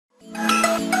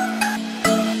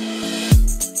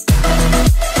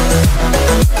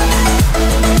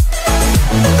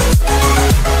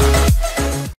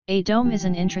A dome is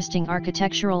an interesting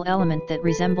architectural element that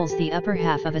resembles the upper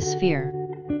half of a sphere.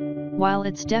 While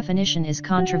its definition is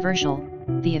controversial,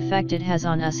 the effect it has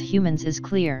on us humans is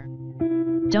clear.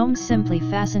 Domes simply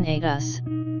fascinate us.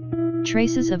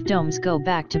 Traces of domes go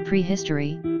back to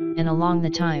prehistory, and along the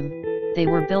time, they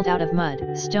were built out of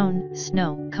mud, stone,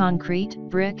 snow, concrete,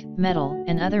 brick, metal,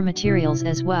 and other materials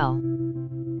as well.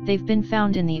 They've been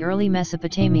found in the early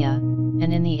Mesopotamia,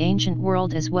 and in the ancient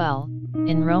world as well,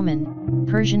 in Roman,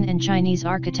 Persian and Chinese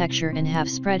architecture, and have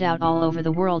spread out all over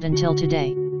the world until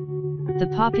today. The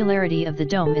popularity of the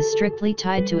dome is strictly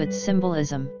tied to its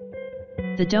symbolism.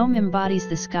 The dome embodies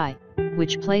the sky,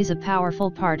 which plays a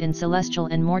powerful part in celestial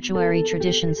and mortuary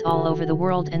traditions all over the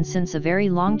world and since a very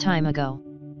long time ago.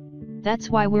 That's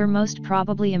why we're most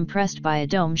probably impressed by a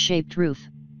dome-shaped roof,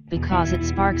 because it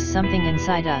sparks something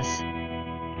inside us.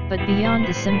 But beyond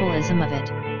the symbolism of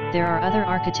it, there are other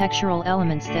architectural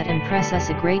elements that impress us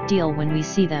a great deal when we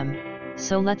see them,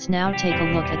 so let's now take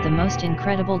a look at the most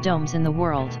incredible domes in the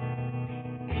world.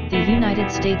 The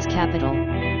United States Capitol,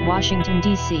 Washington,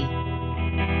 D.C.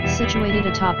 Situated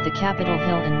atop the Capitol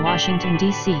Hill in Washington,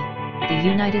 D.C., the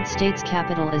United States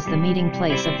Capitol is the meeting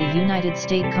place of the United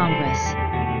States Congress.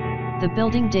 The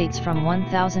building dates from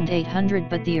 1800,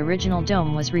 but the original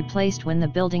dome was replaced when the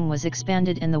building was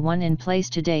expanded, and the one in place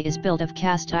today is built of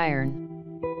cast iron.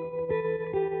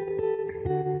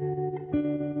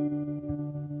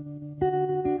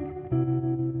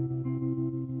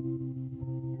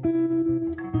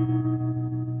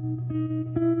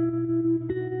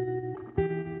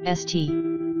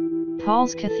 St.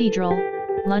 Paul's Cathedral,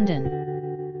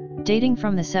 London. Dating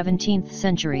from the 17th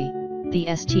century,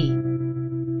 the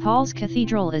St. Paul's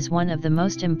Cathedral is one of the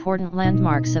most important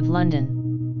landmarks of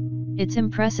London. Its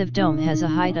impressive dome has a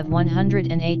height of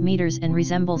 108 meters and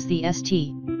resembles the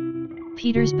St.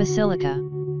 Peter's Basilica.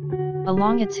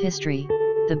 Along its history,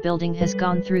 the building has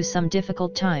gone through some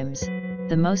difficult times,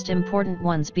 the most important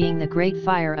ones being the Great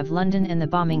Fire of London and the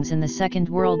bombings in the Second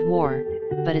World War,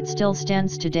 but it still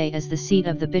stands today as the seat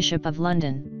of the Bishop of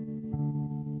London.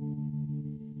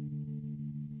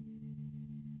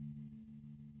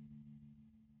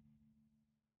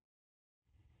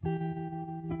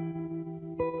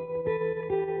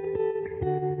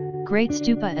 Great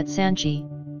Stupa at Sanchi,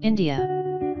 India.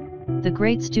 The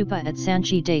Great Stupa at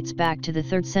Sanchi dates back to the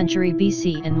 3rd century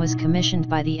BC and was commissioned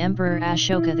by the Emperor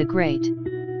Ashoka the Great.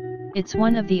 It's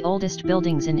one of the oldest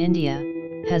buildings in India,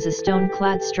 has a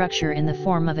stone-clad structure in the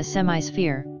form of a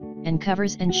semi-sphere, and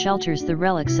covers and shelters the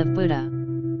relics of Buddha.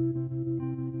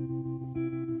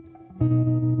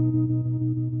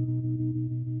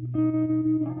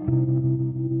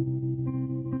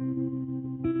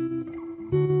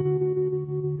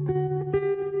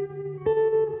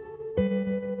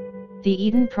 The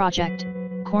Eden Project,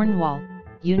 Cornwall,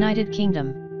 United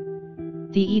Kingdom.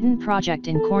 The Eden Project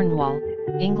in Cornwall,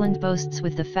 England boasts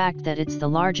with the fact that it's the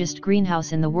largest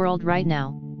greenhouse in the world right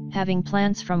now, having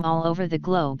plants from all over the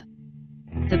globe.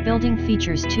 The building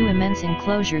features 2 immense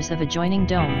enclosures of adjoining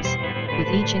domes, with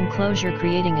each enclosure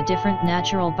creating a different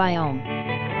natural biome.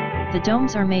 The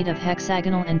domes are made of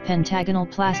hexagonal and pentagonal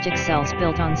plastic cells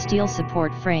built on steel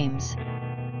support frames.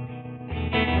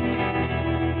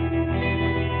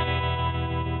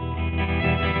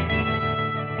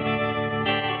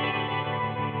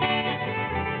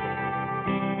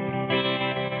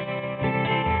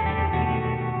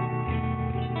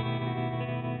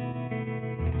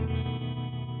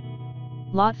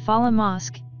 Lot Fala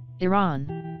Mosque, Iran.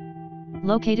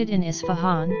 Located in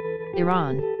Isfahan,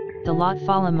 Iran, the Lot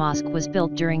Fala Mosque was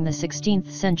built during the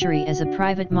 16th century as a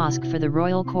private mosque for the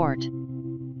royal court.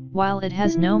 While it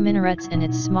has no minarets and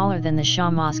it's smaller than the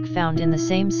Shah Mosque found in the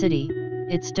same city,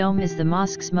 its dome is the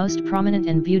mosque's most prominent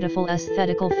and beautiful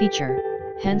aesthetical feature,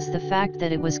 hence the fact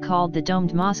that it was called the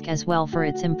Domed Mosque as well for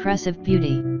its impressive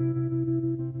beauty.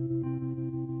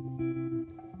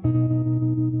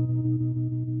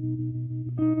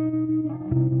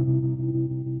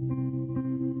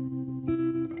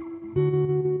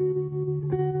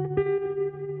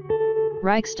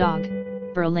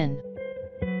 Reichstag, Berlin.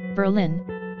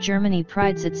 Berlin, Germany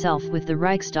prides itself with the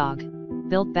Reichstag,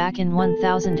 built back in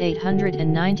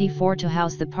 1894 to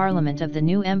house the parliament of the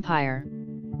new empire.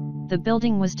 The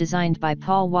building was designed by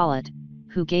Paul Wallet,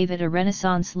 who gave it a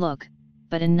Renaissance look,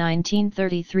 but in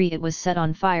 1933 it was set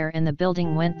on fire and the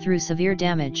building went through severe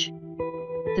damage.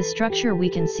 The structure we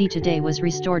can see today was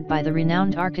restored by the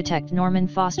renowned architect Norman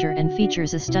Foster and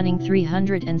features a stunning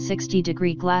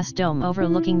 360-degree glass dome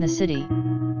overlooking the city.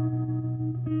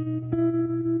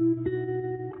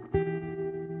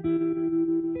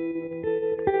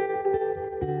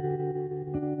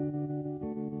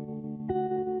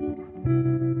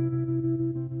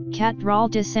 Cattedrale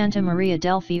di Santa Maria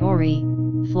del Fiore,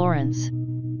 Florence.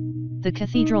 The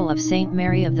Cathedral of St.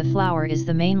 Mary of the Flower is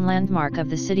the main landmark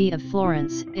of the city of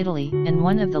Florence, Italy, and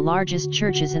one of the largest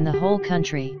churches in the whole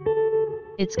country.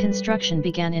 Its construction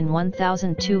began in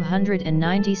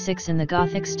 1296 in the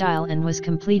Gothic style and was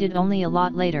completed only a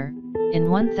lot later,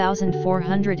 in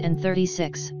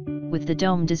 1436, with the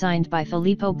dome designed by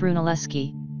Filippo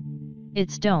Brunelleschi.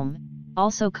 Its dome,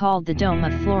 also called the Dome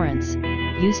of Florence,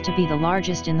 used to be the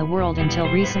largest in the world until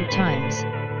recent times,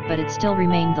 but it still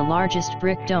remained the largest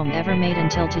brick dome ever made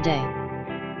until today.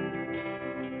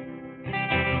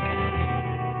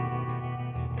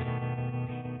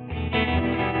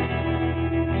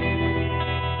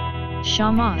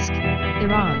 Shah Mosque,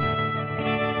 Iran.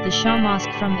 The Shah Mosque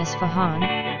from Isfahan,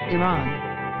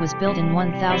 Iran, was built in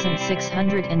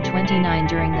 1629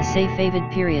 during the Safavid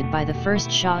period by the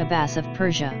first Shah Abbas of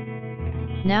Persia.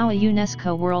 Now a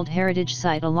UNESCO World Heritage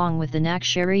Site along with the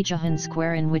Nakshari-Jahan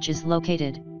Square in which is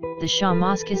located, the Shah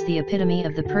Mosque is the epitome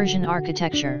of the Persian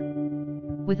architecture.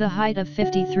 With a height of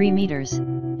 53 meters,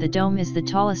 the dome is the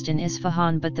tallest in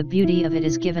Isfahan, but the beauty of it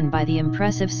is given by the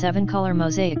impressive 7-color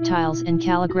mosaic tiles and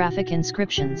calligraphic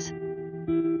inscriptions.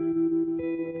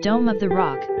 Dome of the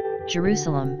Rock,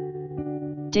 Jerusalem.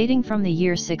 Dating from the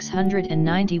year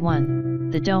 691,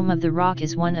 the Dome of the Rock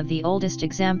is one of the oldest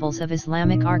examples of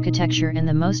Islamic architecture and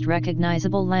the most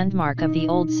recognizable landmark of the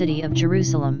Old City of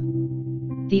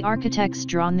Jerusalem. The architects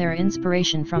drawn their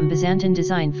inspiration from Byzantine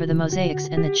design for the mosaics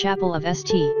and the Chapel of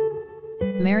St.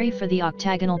 Mary for the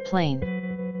octagonal plane.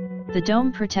 The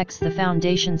dome protects the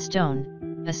foundation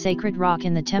stone, a sacred rock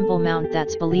in the Temple Mount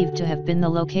that's believed to have been the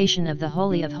location of the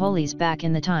Holy of Holies back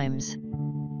in the times.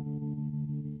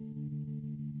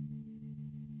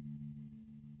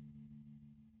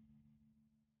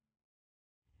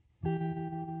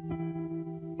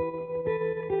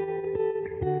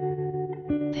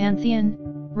 Pantheon,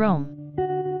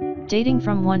 Rome. Dating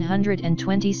from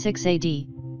 126 AD,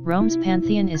 Rome's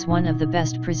Pantheon is one of the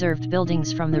best preserved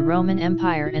buildings from the Roman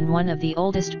Empire and one of the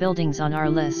oldest buildings on our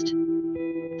list.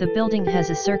 The building has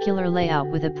a circular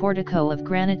layout with a portico of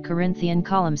granite Corinthian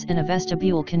columns and a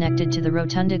vestibule connected to the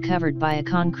rotunda covered by a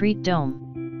concrete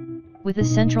dome. With a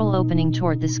central opening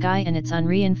toward the sky and its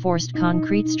unreinforced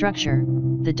concrete structure,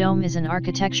 the dome is an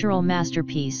architectural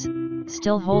masterpiece,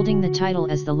 still holding the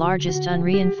title as the largest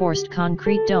unreinforced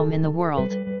concrete dome in the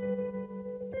world.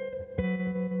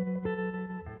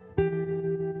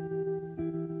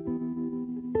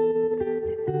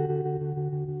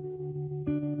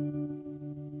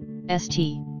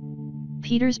 St.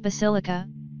 Peter's Basilica,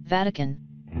 Vatican.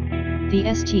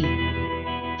 The St.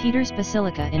 Peter's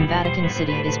Basilica in Vatican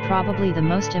City is probably the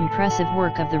most impressive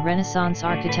work of the Renaissance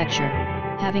architecture,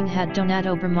 having had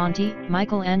Donato Bramante,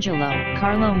 Michelangelo,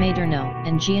 Carlo Maderno,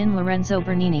 and Gian Lorenzo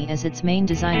Bernini as its main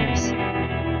designers.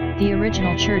 The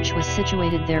original church was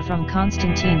situated there from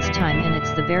Constantine's time and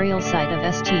it's the burial site of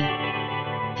St.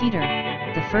 Peter,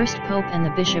 the first pope and the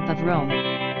Bishop of Rome,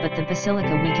 but the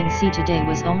basilica we can see today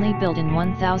was only built in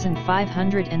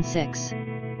 1506.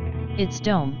 Its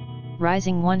dome,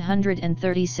 rising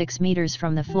 136 meters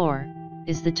from the floor,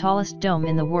 is the tallest dome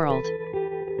in the world.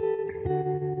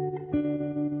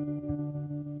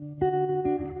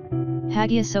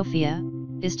 Hagia Sophia,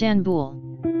 Istanbul.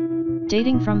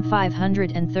 Dating from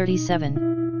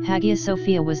 537, Hagia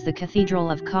Sophia was the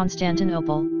cathedral of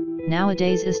Constantinople,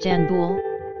 nowadays Istanbul,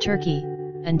 Turkey,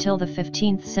 until the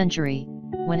 15th century,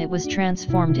 when it was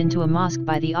transformed into a mosque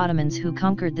by the Ottomans who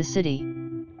conquered the city.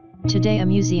 Today a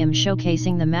museum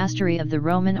showcasing the mastery of the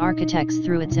Roman architects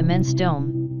through its immense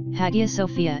dome, Hagia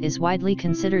Sophia is widely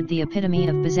considered the epitome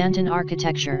of Byzantine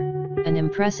architecture, an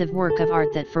impressive work of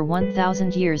art that for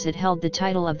 1,000 years it held the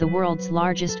title of the world's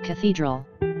largest cathedral.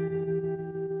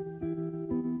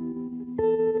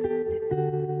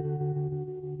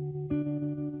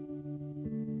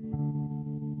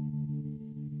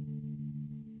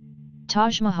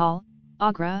 Taj Mahal,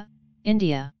 Agra,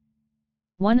 India.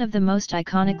 One of the most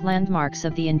iconic landmarks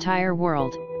of the entire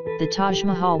world, the Taj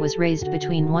Mahal was raised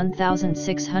between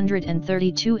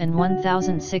 1632 and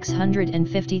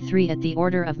 1653 at the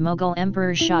order of Mughal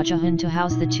Emperor Shah Jahan to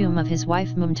house the tomb of his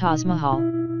wife Mumtaz Mahal,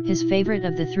 his favorite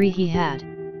of the three he had.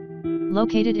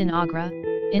 Located in Agra,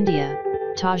 India,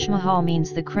 Taj Mahal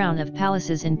means the crown of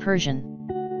palaces in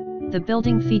Persian. The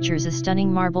building features a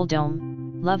stunning marble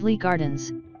dome, lovely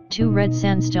gardens, 2 red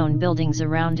sandstone buildings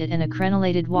around it and a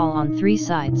crenellated wall on 3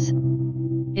 sides.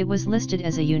 It was listed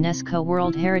as a UNESCO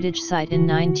World Heritage Site in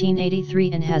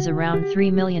 1983 and has around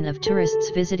 3 million of tourists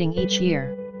visiting each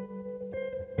year.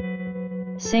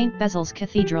 St. Basil's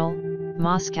Cathedral,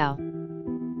 Moscow.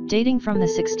 Dating from the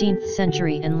 16th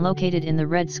century and located in the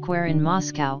Red Square in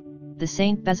Moscow, The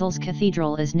St. Basil's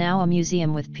Cathedral is now a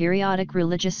museum with periodic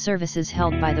religious services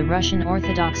held by the Russian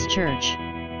Orthodox Church.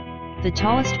 The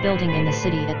tallest building in the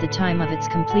city at the time of its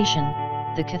completion,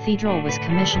 the cathedral was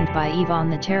commissioned by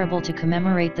Ivan the Terrible to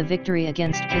commemorate the victory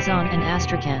against Kazan and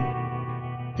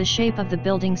Astrakhan. The shape of the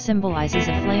building symbolizes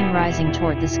a flame rising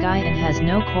toward the sky and has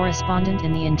no correspondent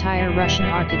in the entire Russian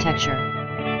architecture.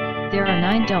 There are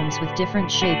 9 domes with different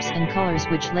shapes and colors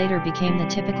which later became the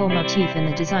typical motif in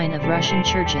the design of Russian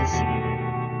churches.